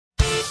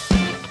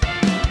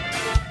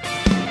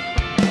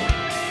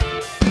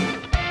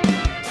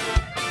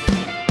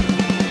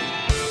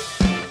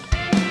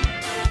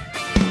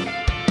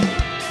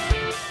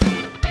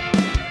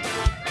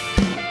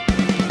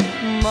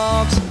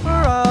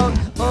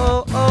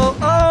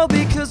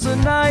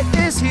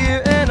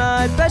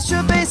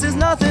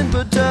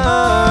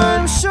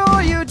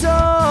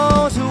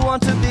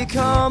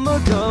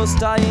ghosts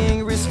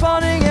dying,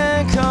 respawning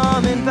and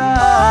coming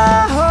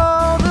back.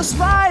 Oh, the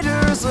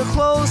spiders are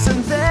close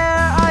and their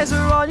eyes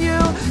are on you.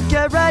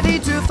 Get ready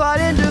to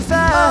fight and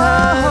defend.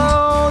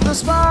 Oh, the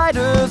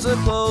spiders are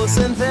close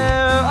and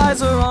their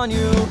eyes are on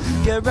you.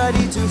 Get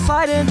ready to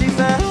fight and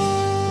defend. The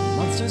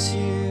monsters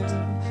here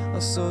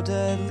are so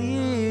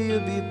deadly,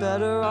 you'd be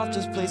better off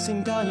just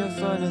placing down your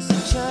furnace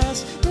and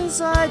chest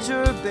inside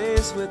your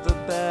base with a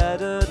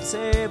better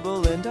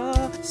table and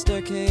a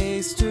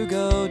staircase to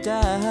go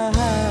down.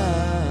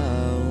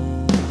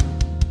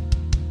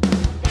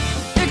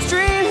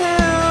 Extreme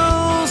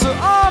hills are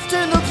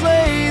often the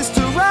place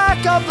to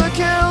rack up the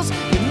kills.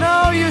 You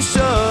know you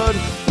should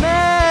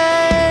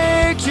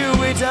make your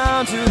way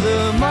down to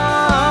the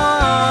mine.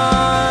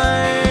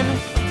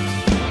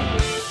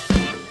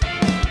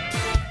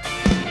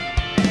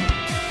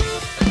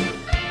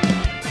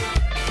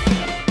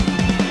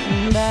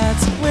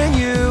 That's when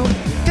you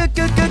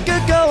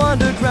go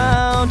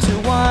underground to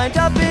wind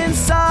up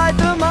inside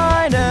the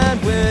mine.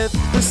 And with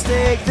the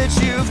stake that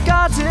you've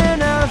got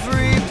in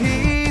every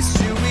piece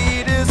you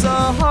eat is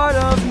a heart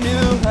of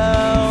new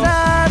hell.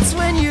 That's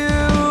when you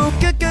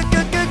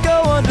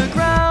go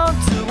underground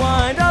to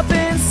wind up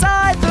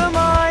inside the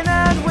mine.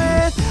 And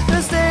with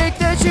the stake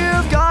that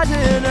you've got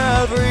in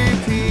every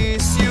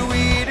piece you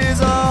eat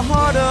is a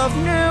heart of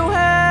new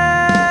hell.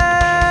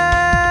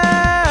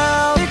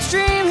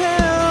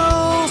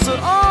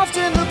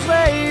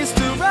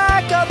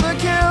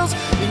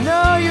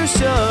 You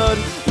should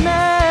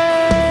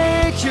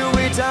make your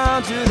way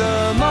down to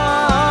the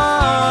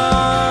mine.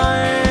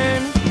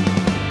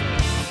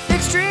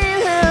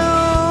 Extreme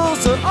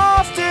hills are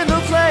often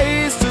the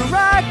place to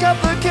rack up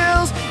the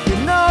kills. You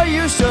know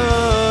you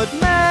should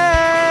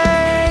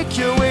make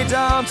your way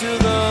down to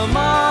the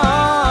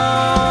mine.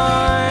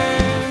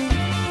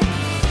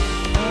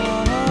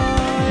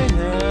 I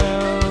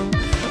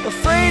am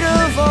afraid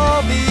of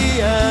all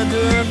the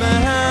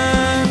Endermen.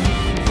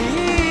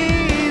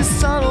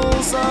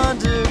 Tunnels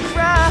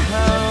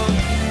underground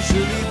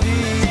surely be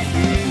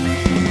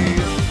free.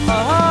 I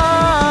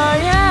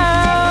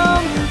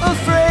am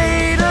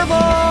afraid of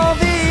all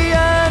the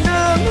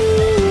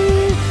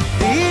enemy.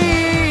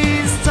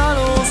 These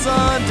tunnels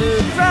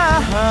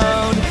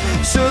underground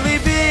surely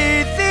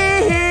be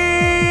thee.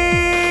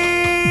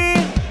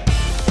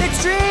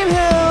 Extreme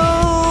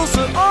hills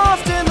are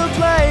often the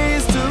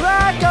place to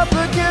rack up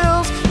the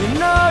kills. You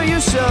know you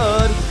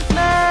should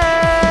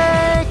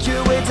make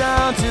your way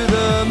down to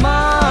the mine.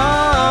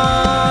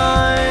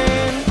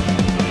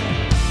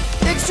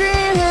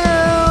 Extreme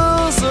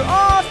hills are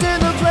often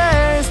the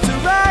place to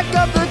rack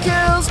up the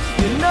kills.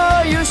 You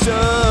know you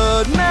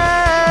should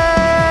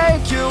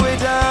make your way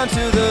down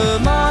to the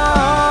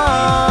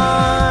mine.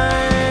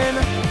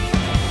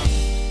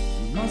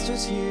 The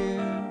monsters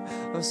here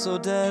are so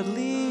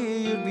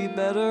deadly, you'd be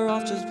better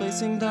off just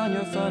placing down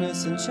your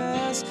furnace and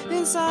chest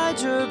inside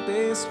your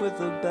base with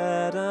a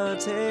better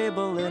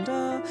table and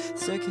a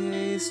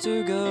staircase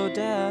to go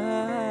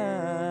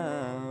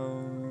down.